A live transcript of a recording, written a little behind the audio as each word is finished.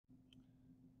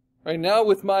Right now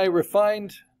with my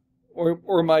refined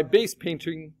or my base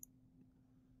painting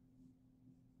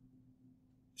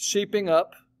shaping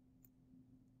up,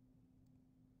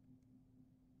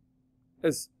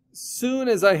 as soon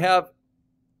as I have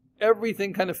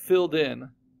everything kind of filled in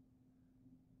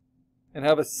and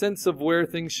have a sense of where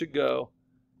things should go,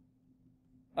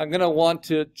 I'm going to want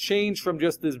to change from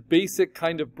just this basic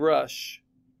kind of brush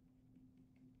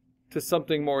to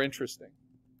something more interesting.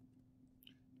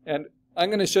 And I'm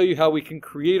going to show you how we can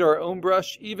create our own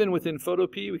brush even within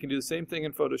Photopea. We can do the same thing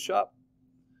in Photoshop.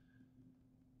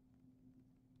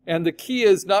 And the key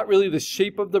is not really the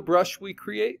shape of the brush we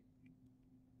create,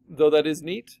 though that is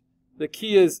neat. The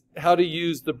key is how to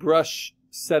use the brush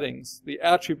settings, the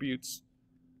attributes,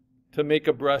 to make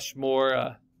a brush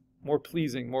more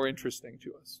pleasing, more interesting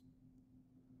to us.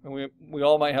 And we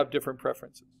all might have different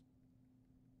preferences.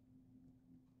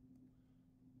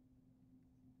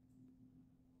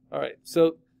 All right,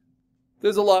 so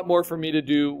there's a lot more for me to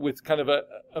do with kind of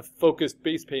a focused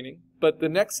base painting. But the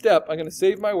next step, I'm going to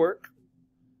save my work.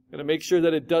 I'm going to make sure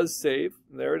that it does save.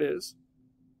 There it is.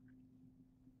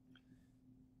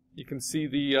 You can see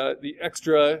the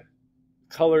extra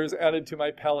colors added to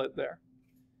my palette there.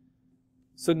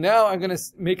 So now I'm going to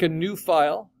make a new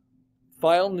file,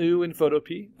 File New in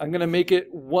Photopea. I'm going to make it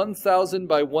 1000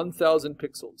 by 1000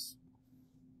 pixels.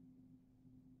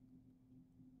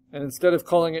 And instead of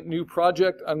calling it New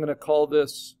Project, I'm going to call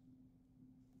this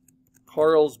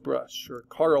Karl's Brush or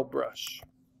Karl Brush.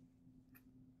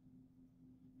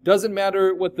 Doesn't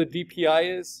matter what the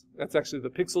DPI is. That's actually the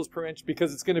pixels per inch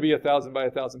because it's going to be 1000 by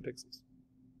 1000 pixels.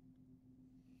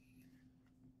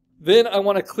 Then I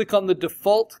want to click on the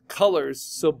default colors,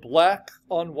 so black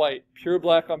on white, pure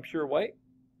black on pure white.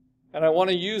 And I want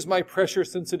to use my pressure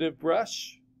sensitive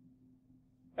brush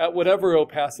at whatever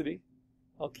opacity.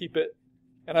 I'll keep it.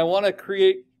 And I want to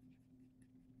create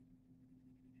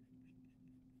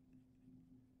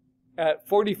at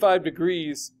 45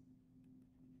 degrees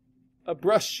a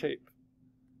brush shape.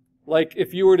 Like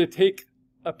if you were to take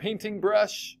a painting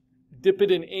brush, dip it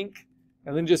in ink,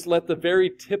 and then just let the very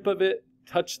tip of it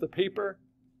touch the paper.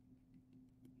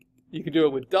 You can do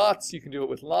it with dots, you can do it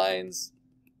with lines.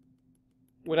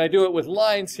 When I do it with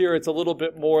lines here, it's a little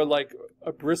bit more like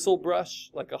a bristle brush,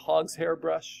 like a hog's hair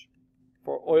brush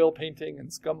for oil painting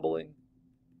and scumbling.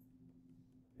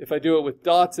 If I do it with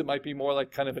dots, it might be more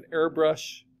like kind of an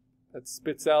airbrush that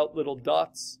spits out little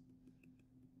dots.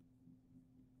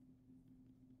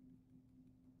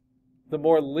 The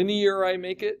more linear I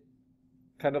make it,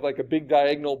 kind of like a big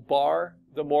diagonal bar,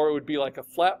 the more it would be like a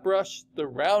flat brush. The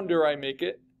rounder I make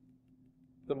it,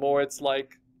 the more it's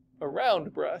like a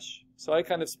round brush. So I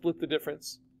kind of split the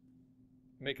difference,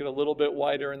 make it a little bit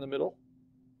wider in the middle.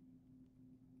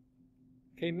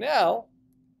 Okay, now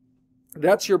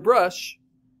that's your brush.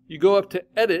 You go up to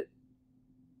Edit,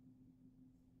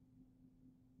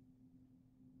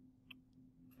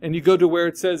 and you go to where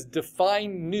it says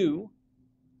Define New,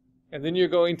 and then you're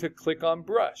going to click on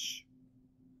Brush.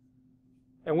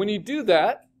 And when you do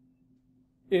that,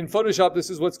 in Photoshop, this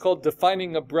is what's called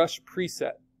defining a brush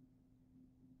preset.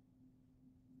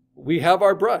 We have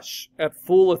our brush at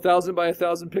full 1000 by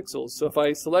 1000 pixels. So if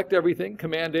I select everything,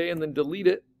 Command A, and then delete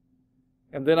it,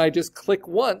 and then I just click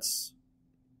once,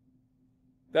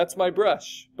 that's my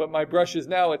brush. But my brush is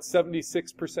now at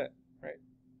 76%, right?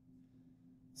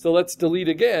 So let's delete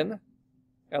again,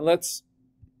 and let's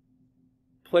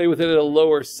play with it at a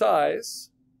lower size,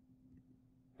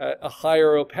 at a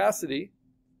higher opacity,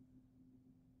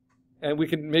 and we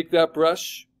can make that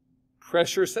brush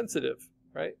pressure sensitive,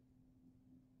 right?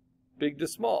 Big to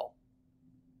small.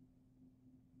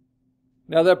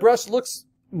 Now that brush looks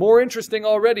more interesting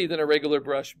already than a regular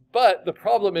brush, but the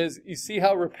problem is you see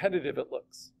how repetitive it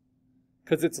looks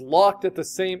because it's locked at the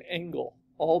same angle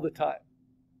all the time.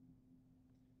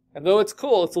 And though it's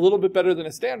cool, it's a little bit better than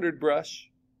a standard brush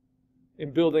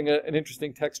in building an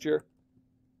interesting texture,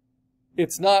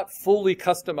 it's not fully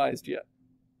customized yet.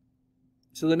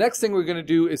 So the next thing we're going to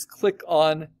do is click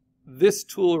on this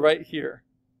tool right here.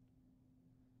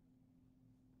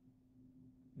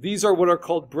 These are what are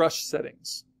called brush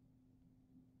settings.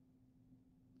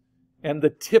 And the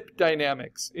tip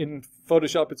dynamics. In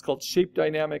Photoshop, it's called shape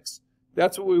dynamics.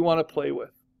 That's what we want to play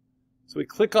with. So we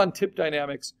click on tip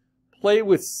dynamics, play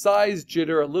with size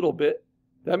jitter a little bit.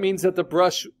 That means that the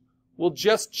brush will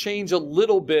just change a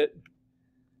little bit,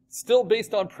 still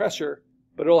based on pressure,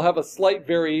 but it'll have a slight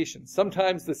variation.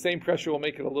 Sometimes the same pressure will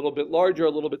make it a little bit larger,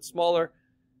 a little bit smaller.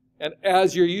 And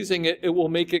as you're using it, it will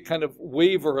make it kind of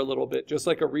waver a little bit, just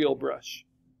like a real brush.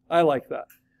 I like that.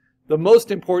 The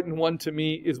most important one to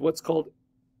me is what's called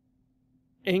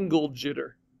angle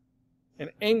jitter. And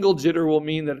angle jitter will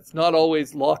mean that it's not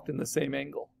always locked in the same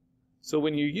angle. So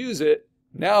when you use it,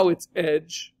 now its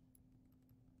edge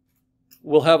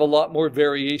will have a lot more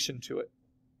variation to it.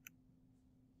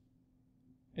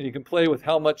 And you can play with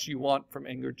how much you want from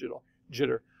angle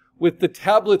jitter. With the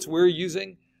tablets we're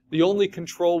using, the only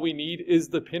control we need is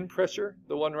the pin pressure,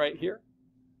 the one right here.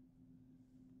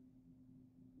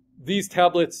 These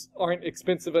tablets aren't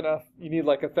expensive enough. You need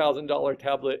like $1,000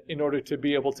 tablet in order to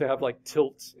be able to have like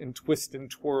tilt and twist and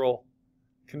twirl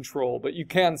control. But you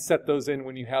can set those in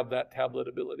when you have that tablet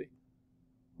ability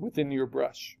within your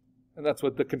brush. And that's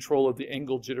what the control of the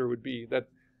angle jitter would be. That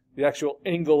the actual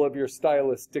angle of your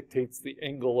stylus dictates the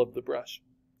angle of the brush.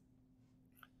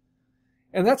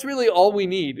 And that's really all we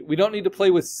need. We don't need to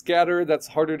play with scatter. That's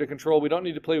harder to control. We don't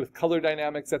need to play with color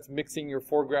dynamics. That's mixing your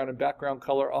foreground and background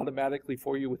color automatically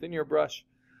for you within your brush.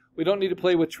 We don't need to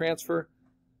play with transfer.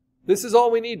 This is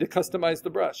all we need to customize the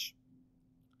brush.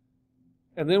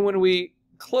 And then when we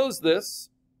close this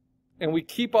and we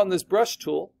keep on this brush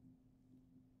tool,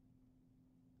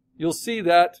 you'll see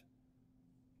that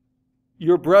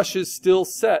your brush is still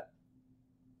set.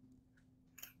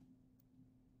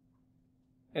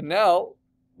 And now,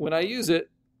 when I use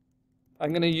it, I'm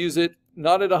going to use it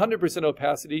not at 100%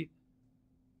 opacity,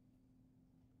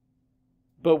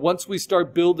 but once we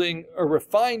start building a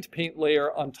refined paint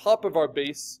layer on top of our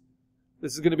base,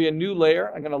 this is going to be a new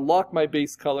layer. I'm going to lock my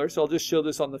base color, so I'll just show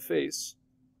this on the face.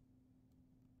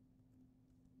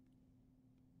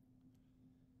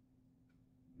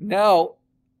 Now,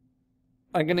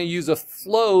 I'm going to use a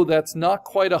flow that's not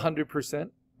quite 100%,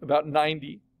 about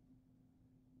 90%.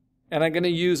 And I'm going to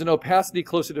use an opacity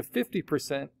closer to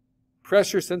 50%,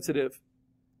 pressure sensitive.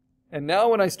 And now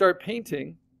when I start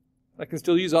painting, I can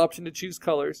still use Option to choose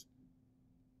colors.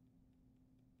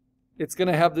 It's going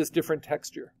to have this different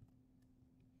texture.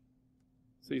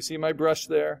 So you see my brush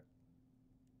there.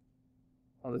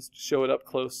 I'll just show it up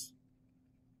close.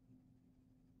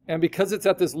 And because it's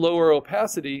at this lower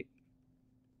opacity,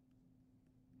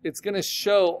 it's going to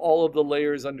show all of the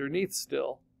layers underneath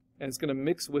still. And it's going to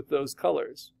mix with those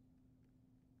colors.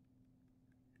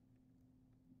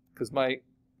 Because my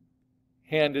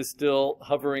hand is still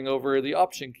hovering over the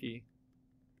Option key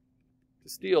to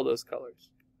steal those colors.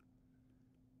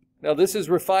 Now this is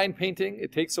refined painting.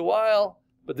 It takes a while,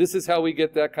 but this is how we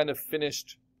get that kind of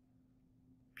finished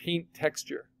paint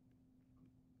texture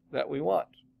that we want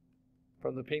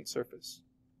from the paint surface.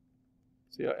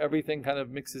 See how everything kind of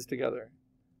mixes together.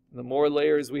 And the more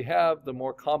layers we have, the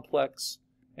more complex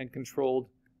and controlled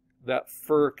that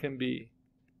fur can be.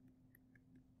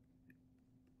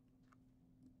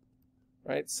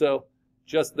 Right, so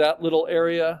just that little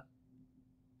area,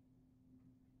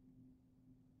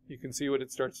 you can see what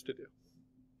it starts to do.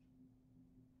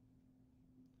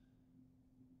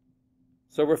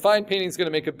 So refined painting is going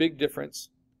to make a big difference,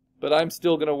 but I'm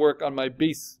still going to work on my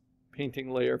base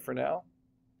painting layer for now,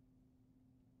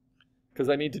 because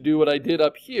I need to do what I did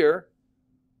up here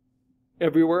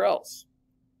everywhere else.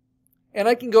 And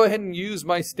I can go ahead and use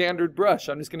my standard brush.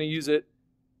 I'm just going to use it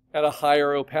at a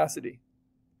higher opacity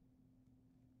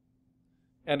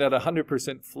and at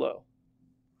 100% flow,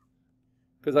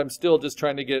 because I'm still just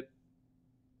trying to get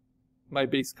my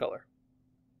base color.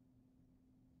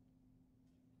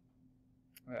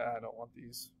 I don't want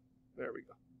these. There we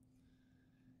go.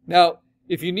 Now,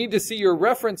 if you need to see your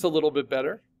reference a little bit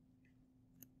better,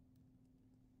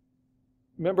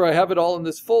 remember I have it all in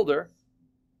this folder.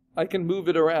 I can move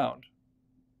it around.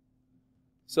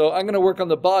 So I'm going to work on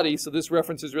the body, so this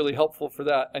reference is really helpful for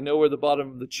that. I know where the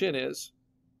bottom of the chin is.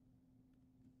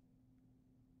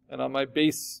 And on my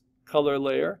base color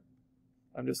layer,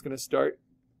 I'm just going to start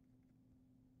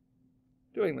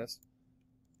doing this.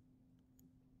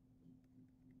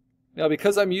 Now,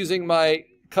 because I'm using my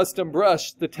custom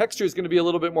brush, the texture is going to be a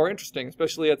little bit more interesting,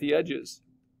 especially at the edges.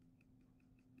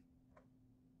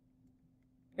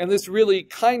 And this really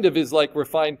kind of is like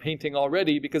refined painting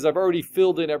already, because I've already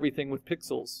filled in everything with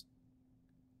pixels.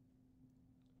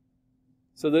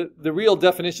 So the real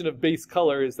definition of base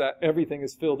color is that everything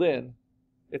is filled in.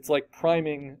 It's like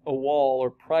priming a wall or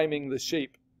priming the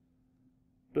shape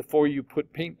before you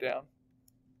put paint down.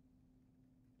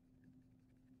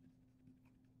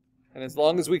 And as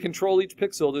long as we control each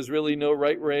pixel, there's really no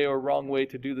right way or wrong way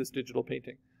to do this digital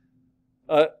painting.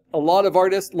 A lot of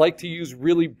artists like to use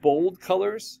really bold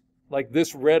colors, like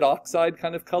this red oxide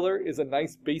kind of color is a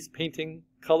nice base painting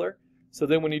color. So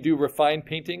then when you do refined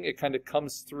painting, it kind of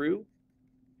comes through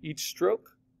each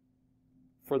stroke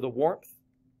for the warmth.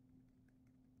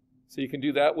 So you can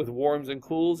do that with warms and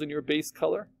cools in your base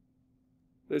color.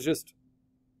 There's just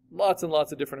lots and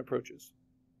lots of different approaches.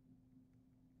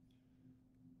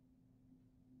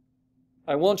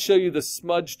 I won't show you the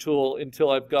smudge tool until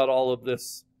I've got all of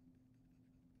this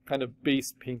kind of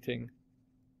base painting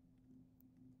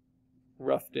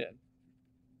roughed in.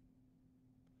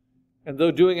 And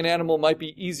though doing an animal might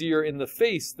be easier in the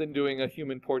face than doing a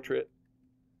human portrait,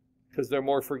 because they're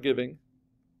more forgiving,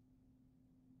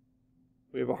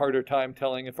 we have a harder time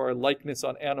telling if our likeness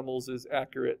on animals is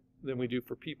accurate than we do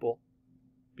for people,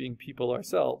 being people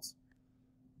ourselves.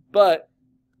 But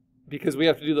because we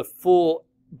have to do the full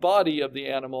body of the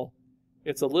animal,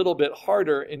 it's a little bit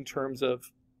harder in terms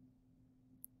of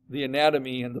the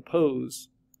anatomy and the pose.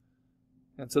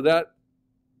 And so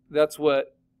that's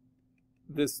what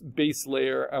this base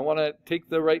layer, I want to take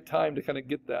the right time to kind of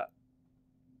get that.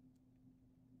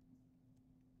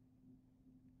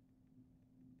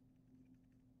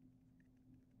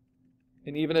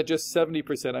 And even at just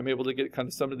 70%, I'm able to get kind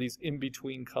of some of these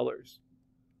in-between colors.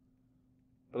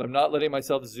 But I'm not letting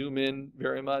myself zoom in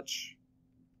very much.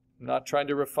 I'm not trying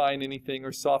to refine anything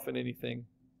or soften anything.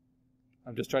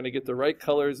 I'm just trying to get the right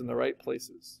colors in the right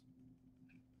places.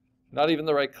 Not even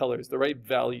the right colors, the right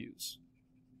values.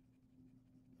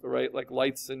 The right like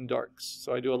lights and darks.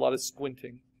 So I do a lot of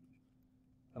squinting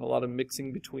and a lot of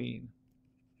mixing between.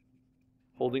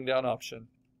 Holding down Option.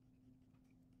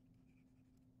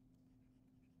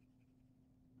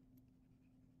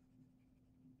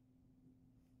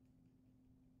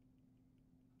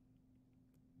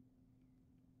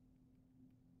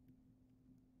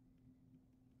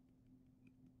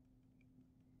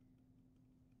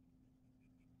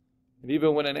 And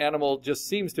even when an animal just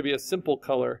seems to be a simple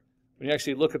color, when you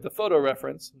actually look at the photo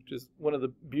reference, which is one of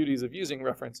the beauties of using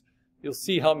reference, you'll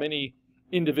see how many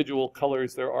individual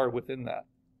colors there are within that.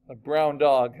 A brown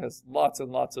dog has lots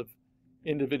and lots of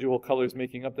individual colors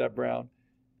making up that brown.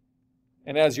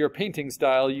 And as your painting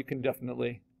style, you can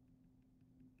definitely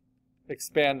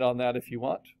expand on that if you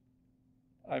want.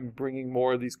 I'm bringing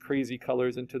more of these crazy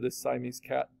colors into this Siamese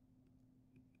cat.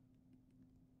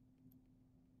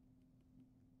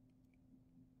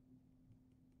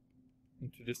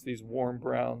 Into just these warm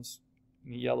browns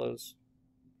and yellows.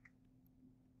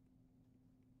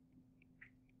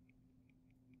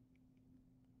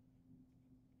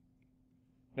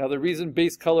 Now the reason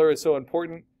base color is so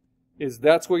important is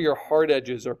that's where your hard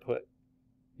edges are put,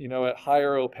 you know, at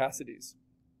higher opacities,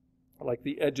 like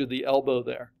the edge of the elbow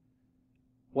there.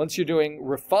 Once you're doing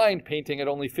refined painting at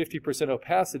only 50%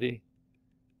 opacity,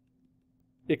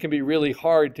 it can be really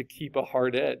hard to keep a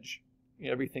hard edge.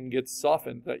 Everything gets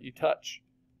softened that you touch.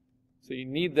 So you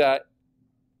need that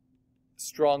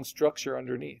strong structure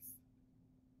underneath.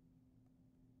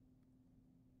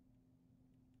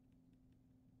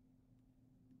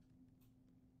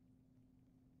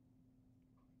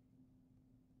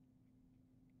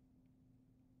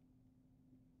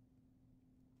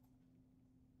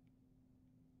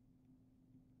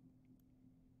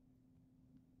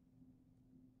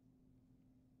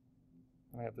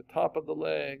 I have the top of the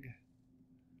leg.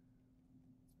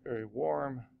 Very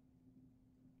warm.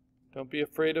 Don't be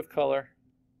afraid of color.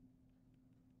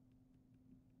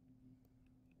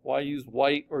 Why use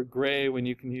white or gray when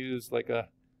you can use like a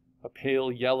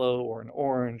pale yellow or an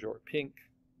orange or pink?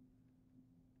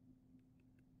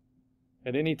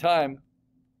 At any time,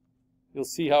 you'll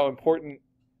see how important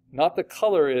not the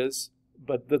color is,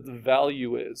 but the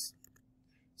value is.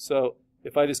 So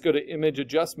if I just go to Image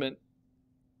Adjustment,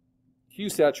 Hue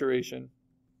Saturation,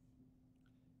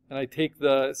 and I take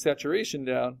the saturation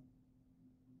down,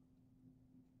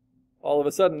 all of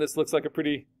a sudden this looks like a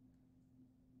pretty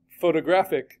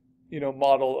photographic,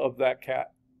 model of that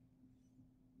cat.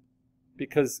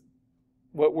 Because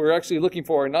what we're actually looking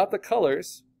for are not the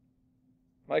colors.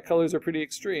 My colors are pretty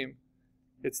extreme.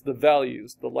 It's the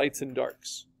values, the lights and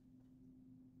darks,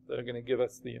 that are going to give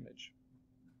us the image.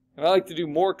 And I like to do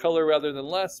more color rather than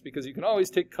less, because you can always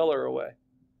take color away.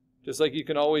 Just like you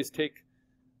can always take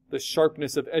the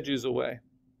sharpness of edges away.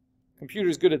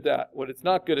 Computer's good at that. What it's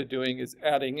not good at doing is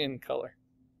adding in color,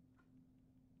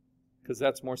 because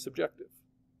that's more subjective.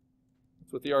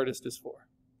 That's what the artist is for.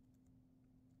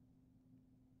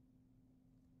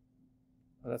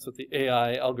 And that's what the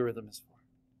AI algorithm is for.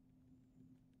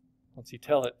 Once you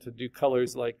tell it to do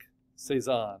colors like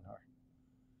Cezanne or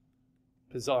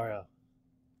Pizarro.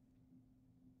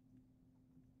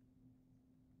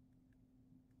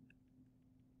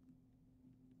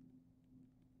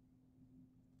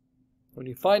 When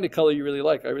you find a color you really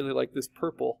like, I really like this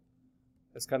purple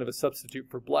as kind of a substitute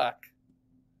for black.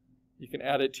 You can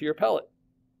add it to your palette.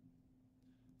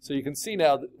 So you can see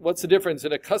now, what's the difference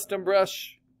in a custom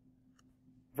brush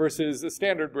versus a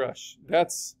standard brush?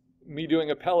 That's me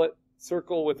doing a palette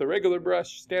circle with a regular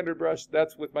brush, standard brush,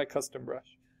 that's with my custom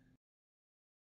brush.